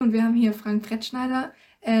und wir haben hier Frank Brettschneider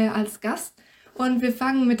als Gast. Und wir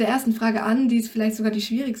fangen mit der ersten Frage an, die ist vielleicht sogar die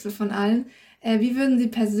schwierigste von allen. Wie würden Sie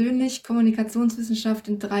persönlich Kommunikationswissenschaft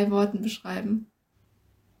in 3 Worten beschreiben?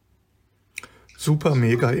 Super,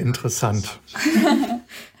 mega interessant.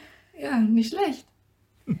 Ja, nicht schlecht.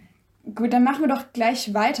 Gut, dann machen wir doch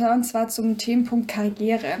gleich weiter und zwar zum Themenpunkt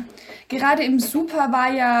Karriere. Gerade im Super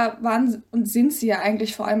waren und sind Sie ja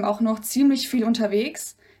eigentlich vor allem auch noch ziemlich viel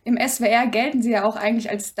unterwegs. Im SWR gelten Sie ja auch eigentlich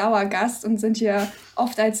als Dauergast und sind hier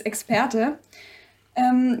oft als Experte.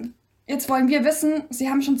 Jetzt wollen wir wissen, Sie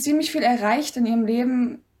haben schon ziemlich viel erreicht in Ihrem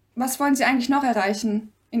Leben. Was wollen Sie eigentlich noch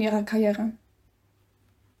erreichen in Ihrer Karriere?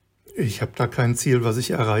 Ich habe da kein Ziel, was ich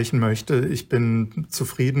erreichen möchte. Ich bin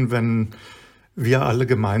zufrieden, wenn wir alle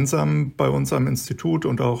gemeinsam bei uns am Institut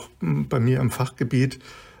und auch bei mir im Fachgebiet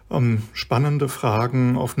spannende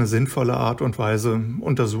Fragen auf eine sinnvolle Art und Weise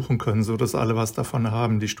untersuchen können, sodass alle was davon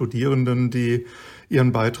haben. Die Studierenden, die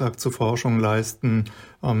ihren Beitrag zur Forschung leisten,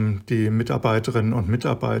 die Mitarbeiterinnen und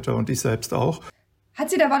Mitarbeiter und ich selbst auch. Hat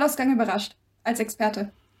Sie der Wahlausgang überrascht als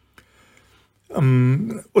Experte?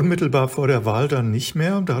 Unmittelbar vor der Wahl dann nicht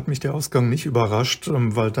mehr. Da hat mich der Ausgang nicht überrascht,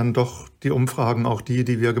 weil dann doch die Umfragen, auch die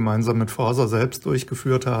wir gemeinsam mit Forsa selbst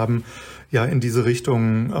durchgeführt haben, ja in diese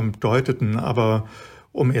Richtung deuteten. Aber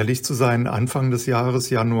um ehrlich zu sein, Anfang des Jahres,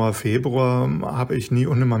 Januar, Februar, habe ich nie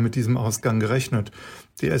und nimmer mit diesem Ausgang gerechnet.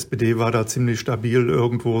 Die SPD war da ziemlich stabil,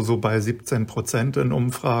 irgendwo so bei 17% in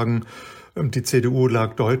Umfragen. Die CDU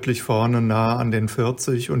lag deutlich vorne, nah an den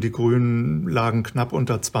 40 und die Grünen lagen knapp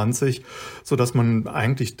unter 20, sodass man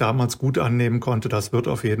eigentlich damals gut annehmen konnte, das wird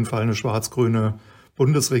auf jeden Fall eine schwarz-grüne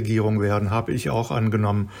Bundesregierung werden, habe ich auch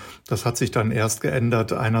angenommen. Das hat sich dann erst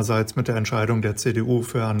geändert, einerseits mit der Entscheidung der CDU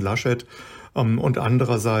für Herrn Laschet und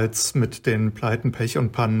andererseits mit den Pleiten, Pech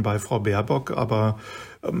und Pannen bei Frau Baerbock. Aber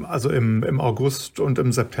also im August und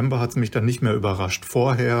im September hat es mich dann nicht mehr überrascht,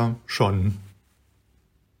 vorher schon.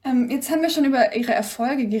 Jetzt haben wir schon über Ihre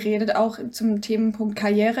Erfolge geredet, auch zum Themenpunkt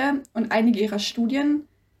Karriere und einige Ihrer Studien.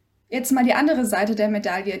 Jetzt mal die andere Seite der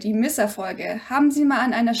Medaille, die Misserfolge. Haben Sie mal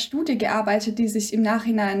an einer Studie gearbeitet, die sich im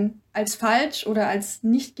Nachhinein als falsch oder als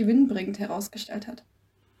nicht gewinnbringend herausgestellt hat?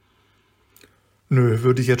 Nö,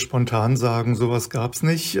 würde ich jetzt spontan sagen, sowas gab's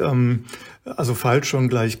nicht. Also falsch schon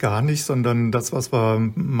gleich gar nicht, sondern das, was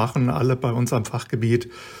wir machen, alle bei uns am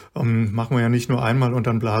Fachgebiet, machen wir ja nicht nur einmal und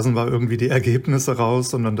dann blasen wir irgendwie die Ergebnisse raus,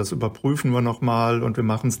 sondern das überprüfen wir nochmal und wir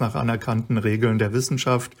machen es nach anerkannten Regeln der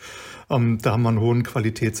Wissenschaft. Da haben wir einen hohen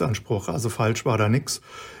Qualitätsanspruch. Also falsch war da nichts.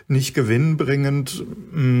 Nicht gewinnbringend.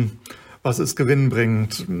 Was ist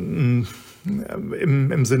gewinnbringend?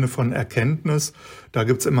 Im Sinne von Erkenntnis. Da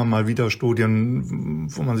gibt's immer mal wieder Studien,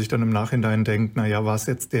 wo man sich dann im Nachhinein denkt, na ja, war es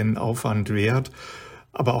jetzt den Aufwand wert?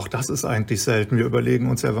 Aber auch das ist eigentlich selten. Wir überlegen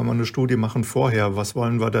uns ja, wenn wir eine Studie machen, vorher, was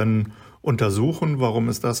wollen wir denn untersuchen? Warum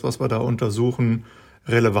ist das, was wir da untersuchen,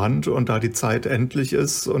 relevant? Und da die Zeit endlich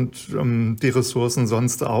ist und die Ressourcen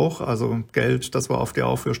sonst auch, also Geld, das wir oft ja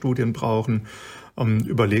auch für Studien brauchen,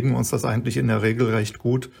 überlegen wir uns das eigentlich in der Regel recht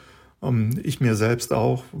gut. Ich mir selbst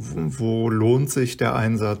auch, wo lohnt sich der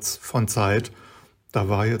Einsatz von Zeit? Da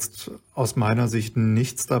war jetzt aus meiner Sicht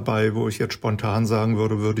nichts dabei, wo ich jetzt spontan sagen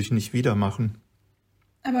würde ich nicht wieder machen.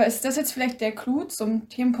 Aber ist das jetzt vielleicht der Clou zum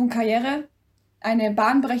Themenpunkt Karriere? Eine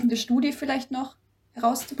bahnbrechende Studie vielleicht noch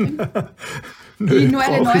herauszubringen? Nö, die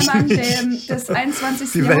Noelle Neumann des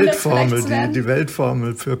 21. Jahrhunderts vielleicht zu werden? Die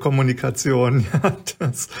Weltformel für Kommunikation. Ja,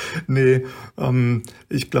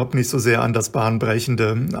 ich glaube nicht so sehr an das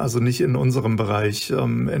Bahnbrechende. Also nicht in unserem Bereich,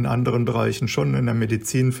 in anderen Bereichen schon, in der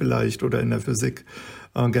Medizin vielleicht oder in der Physik,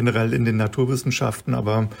 generell in den Naturwissenschaften.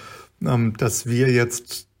 Aber dass wir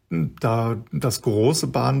jetzt da das große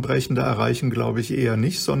Bahnbrechende erreichen, glaube ich eher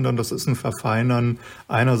nicht, sondern das ist ein Verfeinern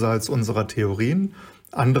einerseits unserer Theorien,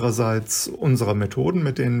 andererseits unserer Methoden,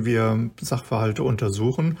 mit denen wir Sachverhalte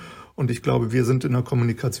untersuchen. Und ich glaube, wir sind in der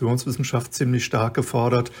Kommunikationswissenschaft ziemlich stark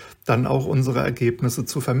gefordert, dann auch unsere Ergebnisse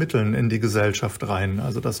zu vermitteln in die Gesellschaft rein.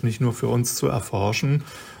 Also das nicht nur für uns zu erforschen,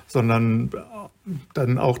 sondern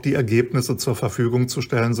dann auch die Ergebnisse zur Verfügung zu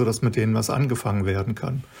stellen, sodass mit denen was angefangen werden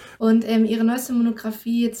kann. Und Ihre neueste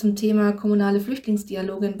Monographie zum Thema kommunale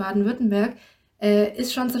Flüchtlingsdialoge in Baden-Württemberg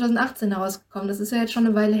ist schon 2018 herausgekommen. Das ist ja jetzt schon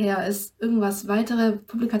eine Weile her. Ist irgendwas, weitere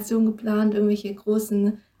Publikationen geplant, irgendwelche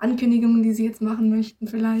großen Ankündigungen, die Sie jetzt machen möchten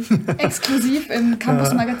vielleicht? Exklusiv im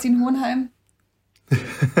Campus-Magazin Hohenheim?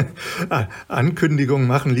 Ankündigungen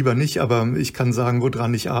machen lieber nicht, aber ich kann sagen,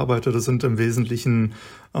 woran ich arbeite. Das sind im Wesentlichen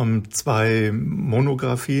 2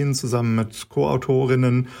 Monographien zusammen mit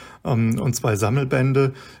Co-Autorinnen und 2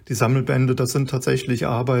 Sammelbände. Die Sammelbände, das sind tatsächlich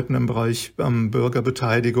Arbeiten im Bereich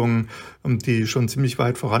Bürgerbeteiligung, die schon ziemlich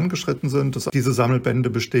weit vorangeschritten sind. Diese Sammelbände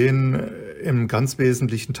bestehen in ganz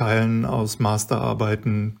wesentlichen Teilen aus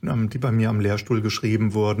Masterarbeiten, die bei mir am Lehrstuhl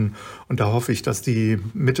geschrieben wurden. Und da hoffe ich, dass die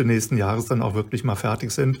Mitte nächsten Jahres dann auch wirklich mal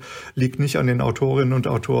fertig sind. Liegt nicht an den Autorinnen und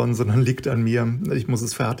Autoren, sondern liegt an mir. Ich muss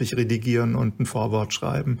es fertig redigieren und ein Vorwort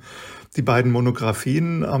schreiben. Die beiden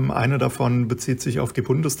Monographien, eine davon bezieht sich auf die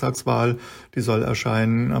Bundestagswahl. Die soll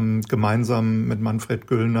erscheinen gemeinsam mit Manfred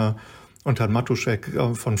Güllner und Herrn Matuschek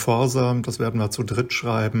von Forsa. Das werden wir zu dritt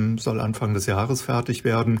schreiben, soll Anfang des Jahres fertig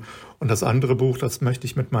werden. Und das andere Buch, das möchte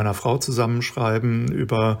ich mit meiner Frau zusammenschreiben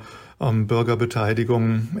über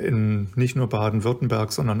Bürgerbeteiligung in nicht nur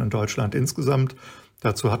Baden-Württemberg, sondern in Deutschland insgesamt.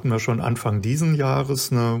 Dazu hatten wir schon Anfang diesen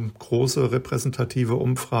Jahres eine große repräsentative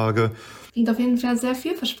Umfrage. Klingt auf jeden Fall sehr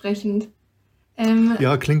vielversprechend.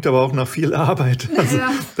 Ja, klingt aber auch nach viel Arbeit. Also, Ja.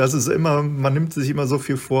 das ist immer, man nimmt sich immer so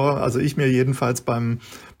viel vor. Also ich mir jedenfalls beim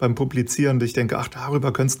Publizieren. Ich denke, ach,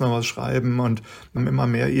 darüber könntest du noch was schreiben und haben immer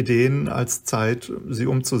mehr Ideen als Zeit, sie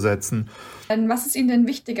umzusetzen. Was ist Ihnen denn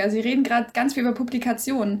wichtiger? Sie reden gerade ganz viel über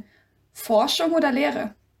Publikationen. Forschung oder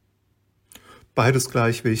Lehre? Beides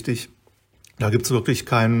gleich wichtig. Da gibt's wirklich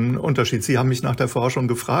keinen Unterschied. Sie haben mich nach der Forschung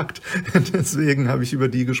gefragt, deswegen habe ich über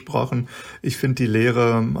die gesprochen. Ich finde die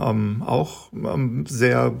Lehre auch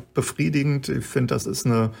sehr befriedigend. Ich finde, das ist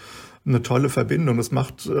eine tolle Verbindung. Das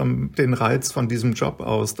macht den Reiz von diesem Job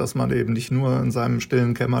aus, dass man eben nicht nur in seinem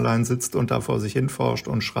stillen Kämmerlein sitzt und da vor sich hin forscht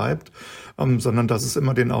und schreibt, sondern dass es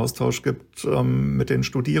immer den Austausch gibt mit den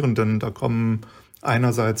Studierenden. Da kommen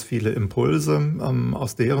einerseits viele Impulse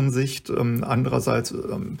aus deren Sicht, andererseits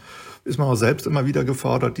ist man auch selbst immer wieder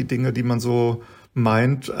gefordert, die Dinge, die man so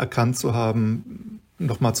meint, erkannt zu haben,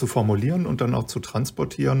 nochmal zu formulieren und dann auch zu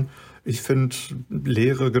transportieren. Ich finde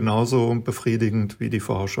Lehre genauso befriedigend wie die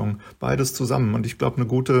Forschung. Beides zusammen. Und ich glaube, eine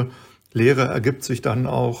gute Lehre ergibt sich dann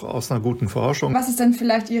auch aus einer guten Forschung. Was ist denn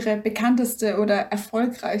vielleicht Ihre bekannteste oder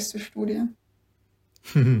erfolgreichste Studie?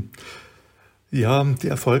 Ja, die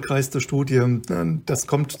erfolgreichste Studie, das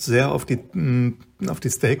kommt sehr auf die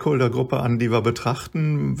Stakeholder-Gruppe an, die wir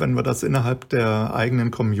betrachten. Wenn wir das innerhalb der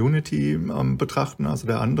eigenen Community betrachten, also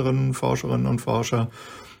der anderen Forscherinnen und Forscher,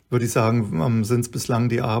 würde ich sagen, sind es bislang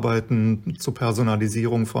die Arbeiten zur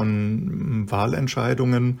Personalisierung von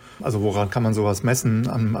Wahlentscheidungen. Also woran kann man sowas messen?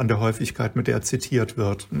 An der Häufigkeit, mit der zitiert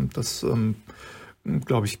wird. Das,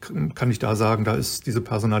 glaube ich, kann ich da sagen, da ist diese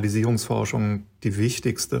Personalisierungsforschung die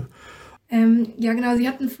wichtigste. Ja, genau. Wir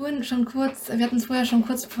hatten es vorher schon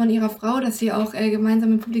kurz von Ihrer Frau, dass Sie auch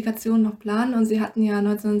gemeinsame Publikationen noch planen. Und Sie hatten ja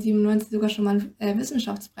 1997 sogar schon mal einen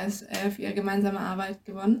Wissenschaftspreis für Ihre gemeinsame Arbeit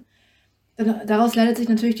gewonnen. Daraus leitet sich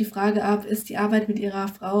natürlich die Frage ab, ist die Arbeit mit Ihrer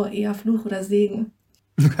Frau eher Fluch oder Segen?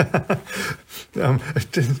 Da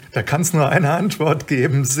kann es nur eine Antwort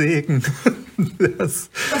geben, Segen. Was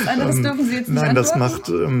anderes dürfen Sie jetzt nicht Nein, das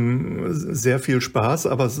antworten? macht sehr viel Spaß,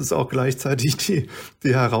 aber es ist auch gleichzeitig die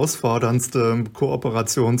herausforderndste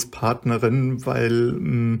Kooperationspartnerin,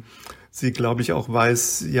 weil sie, glaube ich, auch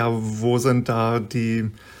weiß, ja, wo sind da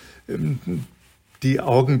die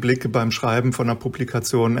Augenblicke beim Schreiben von einer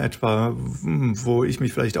Publikation etwa, wo ich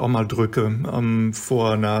mich vielleicht auch mal drücke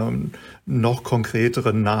vor einer noch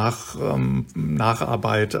konkreteren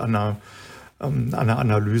Nacharbeit an einer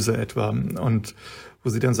Analyse etwa. Und wo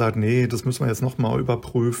sie dann sagt, nee, das müssen wir jetzt nochmal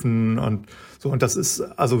überprüfen und so. Und das ist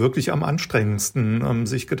also wirklich am anstrengendsten,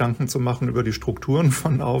 sich Gedanken zu machen über die Strukturen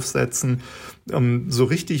von Aufsätzen. So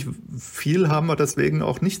richtig viel haben wir deswegen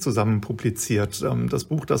auch nicht zusammen publiziert. Das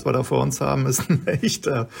Buch, das wir da vor uns haben, ist ein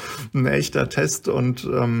echter Test und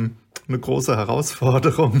eine große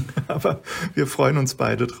Herausforderung. Aber wir freuen uns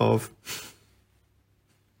beide drauf.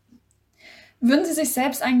 Würden Sie sich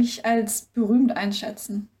selbst eigentlich als berühmt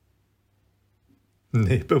einschätzen?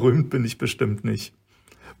 Nee, berühmt bin ich bestimmt nicht.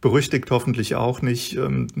 Berüchtigt hoffentlich auch nicht.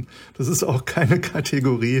 Das ist auch keine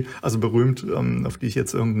Kategorie, also berühmt, auf die ich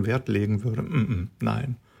jetzt irgendeinen Wert legen würde.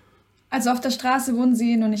 Nein. Also auf der Straße wurden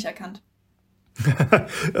Sie noch nicht erkannt?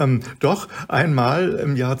 Doch, einmal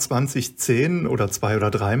im Jahr 2010 oder 2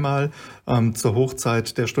 oder 3 Mal zur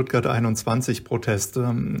Hochzeit der Stuttgart 21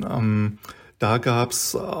 Proteste. Da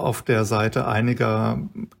gab's auf der Seite einiger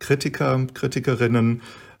Kritikerinnen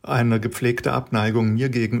eine gepflegte Abneigung mir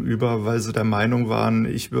gegenüber, weil sie der Meinung waren,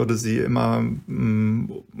 ich würde sie immer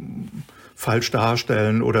falsch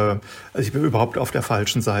darstellen oder also ich bin überhaupt auf der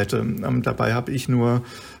falschen Seite. Dabei habe ich nur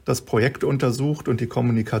das Projekt untersucht und die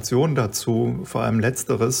Kommunikation dazu, vor allem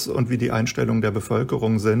Letzteres und wie die Einstellungen der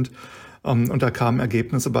Bevölkerung sind. Und da kamen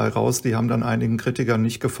Ergebnisse bei raus, die haben dann einigen Kritikern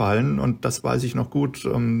nicht gefallen. Und das weiß ich noch gut,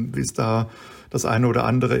 wie es da das eine oder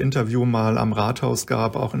andere Interview mal am Rathaus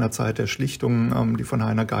gab, auch in der Zeit der Schlichtung, die von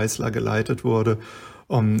Heiner Geißler geleitet wurde.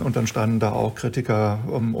 Und dann standen da auch Kritiker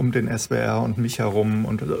um den SWR und mich herum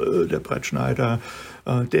und der Brettschneider,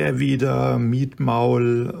 der wieder,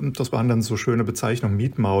 Mietmaul, das waren dann so schöne Bezeichnungen,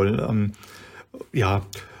 Mietmaul.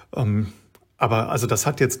 Aber also das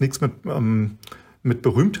hat jetzt nichts mit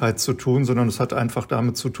Berühmtheit zu tun, sondern es hat einfach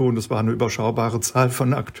damit zu tun, das war eine überschaubare Zahl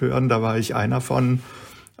von Akteuren, da war ich einer von,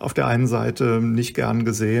 auf der einen Seite nicht gern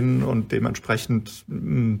gesehen und dementsprechend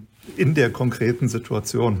in der konkreten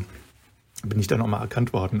Situation bin ich dann auch mal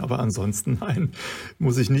erkannt worden. Aber ansonsten, nein,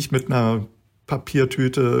 muss ich nicht mit einer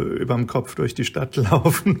Papiertüte überm Kopf durch die Stadt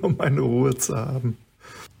laufen, um meine Ruhe zu haben.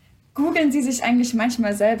 Googeln Sie sich eigentlich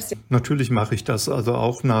manchmal selbst? Natürlich mache ich das, also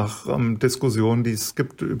auch nach Diskussionen, die es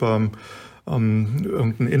gibt über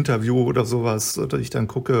irgendein Interview oder sowas, dass ich dann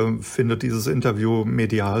gucke, findet dieses Interview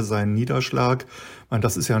medial seinen Niederschlag? Ich meine,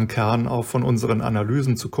 das ist ja ein Kern auch von unseren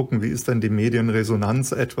Analysen, zu gucken, wie ist denn die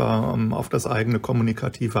Medienresonanz etwa auf das eigene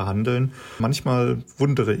kommunikative Handeln. Manchmal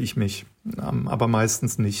wundere ich mich, aber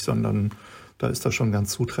meistens nicht, sondern da ist das schon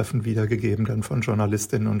ganz zutreffend wiedergegeben dann von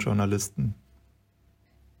Journalistinnen und Journalisten.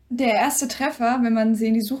 Der erste Treffer, wenn man sie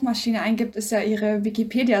in die Suchmaschine eingibt, ist ja Ihre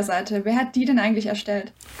Wikipedia-Seite. Wer hat die denn eigentlich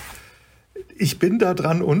erstellt? Ich bin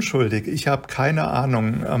daran unschuldig. Ich habe keine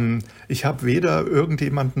Ahnung. Ich habe weder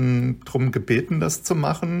irgendjemanden drum gebeten, das zu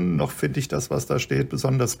machen, noch finde ich das, was da steht,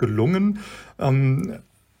 besonders gelungen.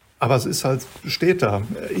 Aber es ist halt, steht da.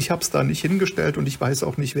 Ich habe es da nicht hingestellt und ich weiß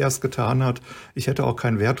auch nicht, wer es getan hat. Ich hätte auch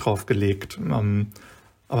keinen Wert drauf gelegt.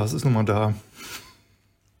 Aber es ist nun mal da.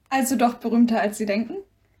 Also doch berühmter, als Sie denken?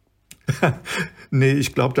 Nee,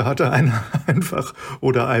 ich glaube, da hatte einer einfach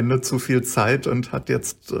oder eine zu viel Zeit und hat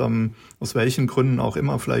jetzt aus welchen Gründen auch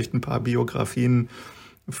immer vielleicht ein paar Biografien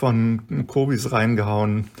von Kobis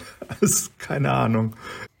reingehauen. Keine Ahnung.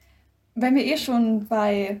 Wenn wir schon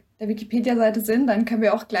bei der Wikipedia-Seite sind, dann können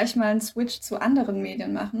wir auch gleich mal einen Switch zu anderen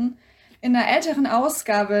Medien machen. In einer älteren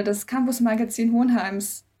Ausgabe des Campus-Magazin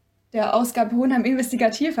Hohenheims, der Ausgabe Hohenheim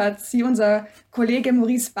Investigativ, hat Sie, unser Kollege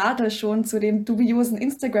Maurice Bartel, schon zu dem dubiosen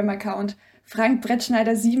Instagram-Account Frank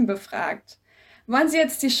Brettschneider 7 befragt. Wollen Sie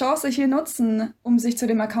jetzt die Chance hier nutzen, um sich zu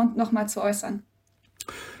dem Account nochmal zu äußern?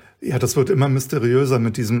 Ja, das wird immer mysteriöser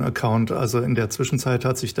mit diesem Account. Also in der Zwischenzeit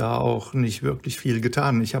hat sich da auch nicht wirklich viel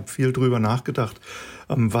getan. Ich habe viel drüber nachgedacht,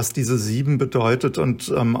 was diese 7 bedeutet und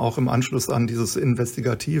auch im Anschluss an dieses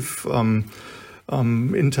Investigativ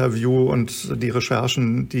Interview und die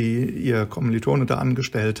Recherchen, die Ihr Kommilitone da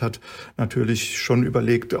angestellt hat, natürlich schon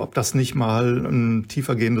überlegt, ob das nicht mal ein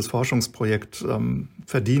tiefergehendes Forschungsprojekt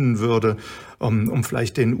verdienen würde, um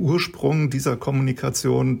vielleicht den Ursprung dieser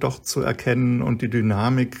Kommunikation doch zu erkennen und die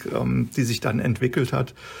Dynamik, die sich dann entwickelt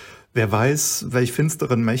hat. Wer weiß, welche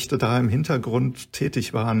finsteren Mächte da im Hintergrund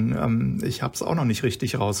tätig waren. Ich habe es auch noch nicht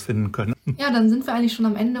richtig rausfinden können. Ja, dann sind wir eigentlich schon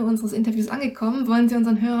am Ende unseres Interviews angekommen. Wollen Sie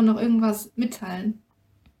unseren Hörern noch irgendwas mitteilen?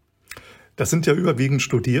 Das sind ja überwiegend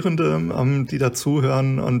Studierende, die da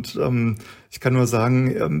zuhören. Und ich kann nur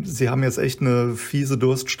sagen, sie haben jetzt echt eine fiese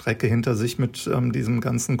Durststrecke hinter sich mit diesem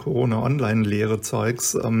ganzen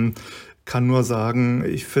Corona-Online-Lehre-Zeugs. Kann nur sagen,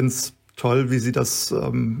 ich finde es toll, wie Sie das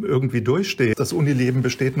irgendwie durchstehen. Das Unileben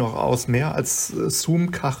besteht noch aus mehr als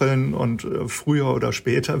Zoom-Kacheln und früher oder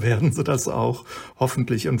später werden Sie das auch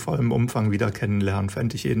hoffentlich in vollem Umfang wieder kennenlernen.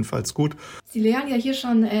 Fände ich jedenfalls gut. Sie lehren ja hier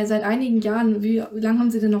schon seit einigen Jahren. Wie lange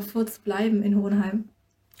haben Sie denn noch vor zu bleiben in Hohenheim?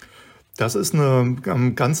 Das ist eine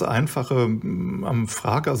ganz einfache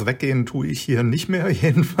Frage. Also weggehen tue ich hier nicht mehr,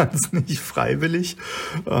 jedenfalls nicht freiwillig.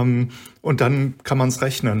 Und dann kann man es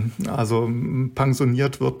rechnen. Also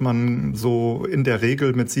pensioniert wird man so in der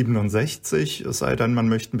Regel mit 67, es sei denn, man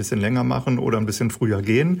möchte ein bisschen länger machen oder ein bisschen früher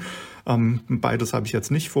gehen. Beides habe ich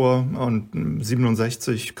jetzt nicht vor. Und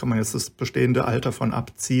 67 kann man jetzt das bestehende Alter von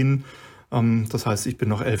abziehen. Das heißt, ich bin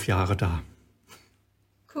noch 11 Jahre da.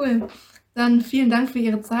 Cool. Dann vielen Dank für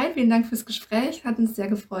Ihre Zeit, vielen Dank fürs Gespräch, hat uns sehr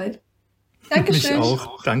gefreut. Dankeschön. Mich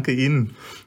auch. Danke Ihnen.